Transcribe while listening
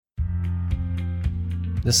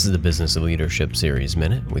This is the Business of Leadership Series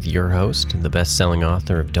Minute with your host, the best-selling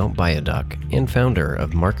author of Don't Buy a Duck and founder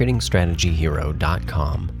of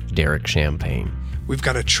MarketingStrategyHero.com, Derek Champagne. We've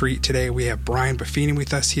got a treat today. We have Brian Buffini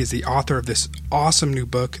with us. He is the author of this awesome new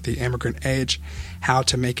book, The Immigrant Edge, How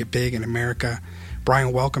to Make It Big in America.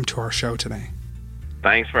 Brian, welcome to our show today.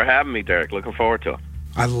 Thanks for having me, Derek. Looking forward to it.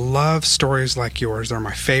 I love stories like yours. They're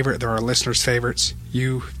my favorite. They're our listeners' favorites.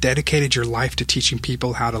 You dedicated your life to teaching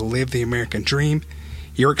people how to live the American dream.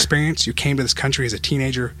 Your experience, you came to this country as a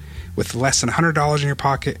teenager with less than $100 in your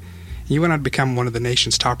pocket. You went on to become one of the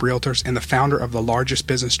nation's top realtors and the founder of the largest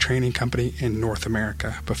business training company in North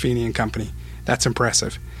America, Buffini Company. That's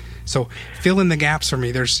impressive. So fill in the gaps for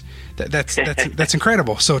me. That's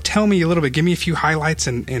incredible. So tell me a little bit. Give me a few highlights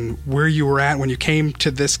and where you were at when you came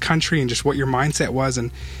to this country and just what your mindset was.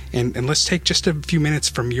 And let's take just a few minutes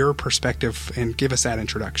from your perspective and give us that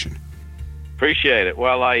introduction. Appreciate it.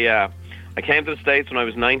 Well, I came to the States when I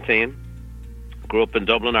was 19. Grew up in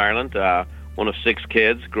Dublin, Ireland. One of 6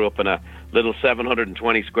 kids. Grew up in a little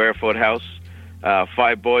 720 square foot house.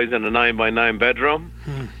 5 boys in a 9x9 bedroom.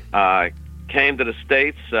 Came to the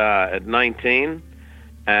States at 19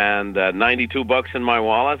 and $92 in my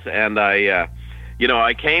wallet. And I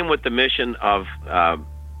came with the mission of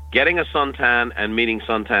getting a suntan and meeting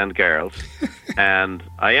suntanned girls. And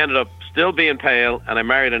I ended up still being pale, and I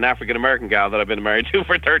married an African-American gal that I've been married to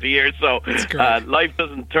for 30 years. So life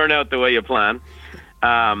doesn't turn out the way you plan.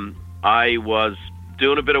 I was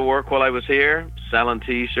doing a bit of work while I was here, selling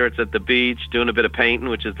T-shirts at the beach, doing a bit of painting,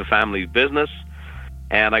 which is the family business.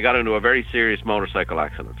 And I got into a very serious motorcycle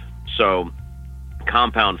accident. So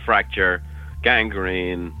compound fracture,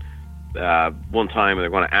 gangrene. One time they were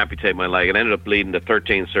going to amputate my leg. It ended up leading to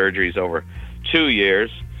 13 surgeries over 2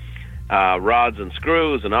 years. Rods and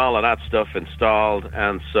screws and all of that stuff installed,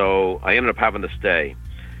 and so I ended up having to stay.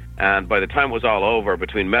 And by the time it was all over,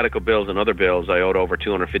 between medical bills and other bills, I owed over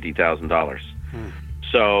 $250,000.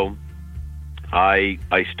 So I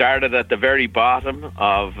started at the very bottom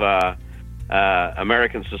of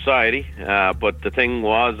American society, but the thing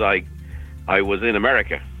was I was in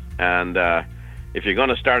America, and if you're going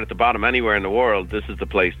to start at the bottom anywhere in the world, this is the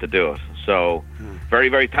place to do it. So very,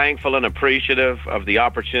 very thankful and appreciative of the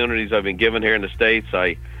opportunities I've been given here in the States.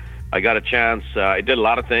 I got a chance. I did a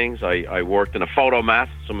lot of things. I worked in a photo mat.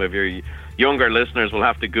 Some of your younger listeners will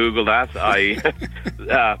have to Google that. I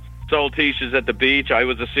sold T-shirts at the beach. I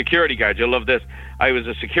was a security guard. You'll love this. I was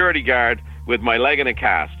a security guard with my leg in a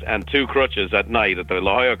cast and 2 crutches at night at the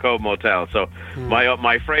La Jolla Cove Motel. So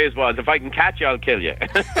my phrase was, if I can catch you, I'll kill you.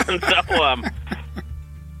 And so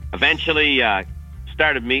eventually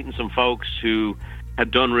started meeting some folks who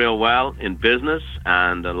had done real well in business,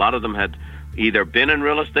 and a lot of them had either been in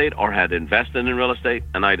real estate or had invested in real estate,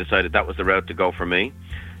 and I decided that was the route to go for me.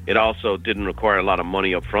 It also didn't require a lot of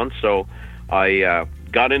money up front, so I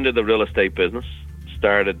got into the real estate business,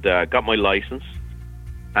 got my license,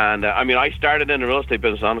 and I started in the real estate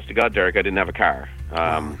business, honest to God, Derek, I didn't have a car.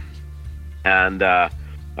 And I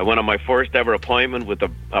went on my first ever appointment with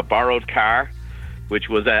a borrowed car, which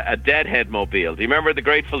was a Deadhead mobile. Do you remember the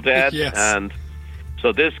Grateful Dead? Yes. And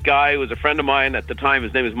so this guy was a friend of mine at the time.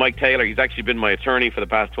 His name is Mike Taylor. He's actually been my attorney for the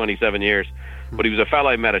past 27 years. But he was a fellow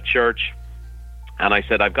I met at church. And I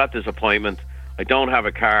said, I've got this appointment. I don't have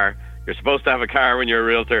a car. You're supposed to have a car when you're a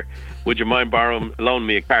realtor. Would you mind loaning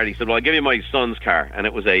me a car? And he said, well, I'll give you my son's car. And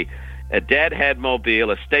it was a Deadhead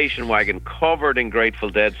mobile, a station wagon covered in Grateful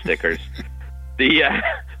Dead stickers. The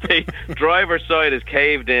driver's side is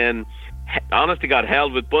caved in. Honest to God,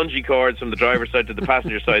 held with bungee cords from the driver's side to the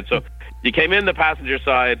passenger side. So you came in the passenger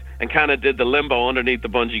side and kind of did the limbo underneath the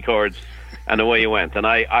bungee cords, and away you went. And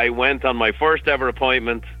I went on my first ever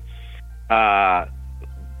appointment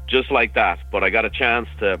just like that. But I got a chance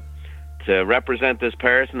to represent this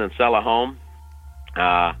person and sell a home.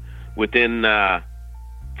 Within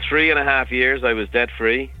 3.5 years, I was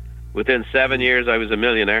debt-free. Within 7 years, I was a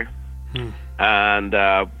millionaire. And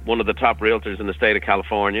one of the top realtors in the state of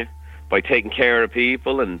California, by taking care of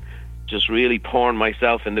people and just really pouring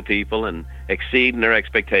myself into people and exceeding their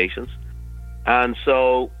expectations. And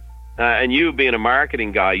so, and you being a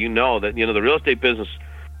marketing guy, you know that, the real estate business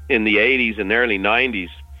in the 80s and early 90s,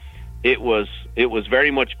 it was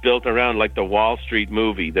very much built around like the Wall Street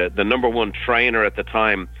movie. The number one trainer at the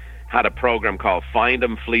time had a program called Find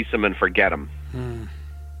 'em, Fleece 'em, and Forget 'em.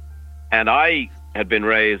 And I had been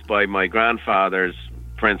raised by my grandfather's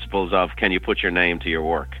principles of, can you put your name to your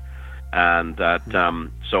work? And that,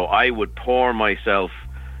 so I would pour myself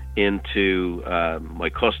into my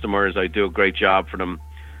customers. I do a great job for them.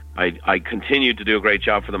 I continued to do a great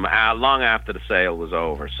job for them long after the sale was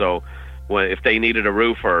over. So if they needed a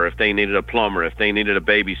roofer, if they needed a plumber, if they needed a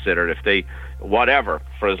babysitter, if they, whatever,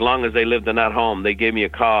 for as long as they lived in that home, they gave me a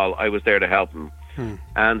call. I was there to help them.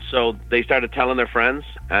 And so they started telling their friends,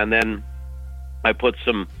 and then I put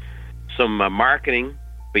some marketing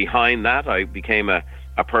behind that. I became a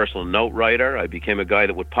personal note writer. I became a guy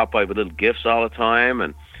that would pop by with little gifts all the time,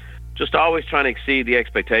 and just always trying to exceed the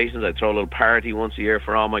expectations. I'd throw a little party once a year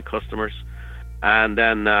for all my customers, and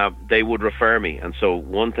then they would refer me. And so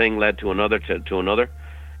one thing led to another, to another.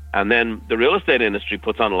 And then the real estate industry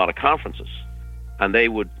puts on a lot of conferences, and they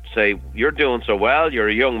would say, you're doing so well, you're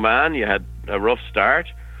a young man, you had a rough start,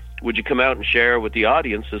 would you come out and share with the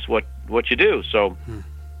audiences what you do? So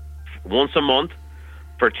once a month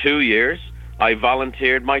for 2 years, I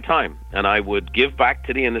volunteered my time, and I would give back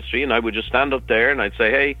to the industry, and I would just stand up there and I'd say,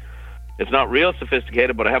 hey, it's not real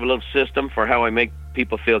sophisticated, but I have a little system for how I make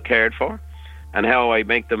people feel cared for and how I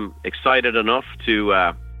make them excited enough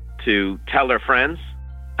to tell their friends.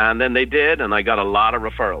 And then they did, and I got a lot of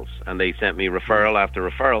referrals, and they sent me referral after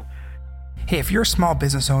referral. Hey, if you're a small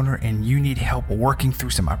business owner and you need help working through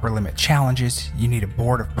some upper limit challenges, you need a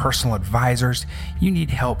board of personal advisors, you need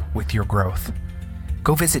help with your growth,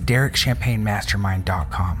 go visit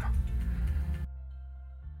DerekChampagneMastermind.com.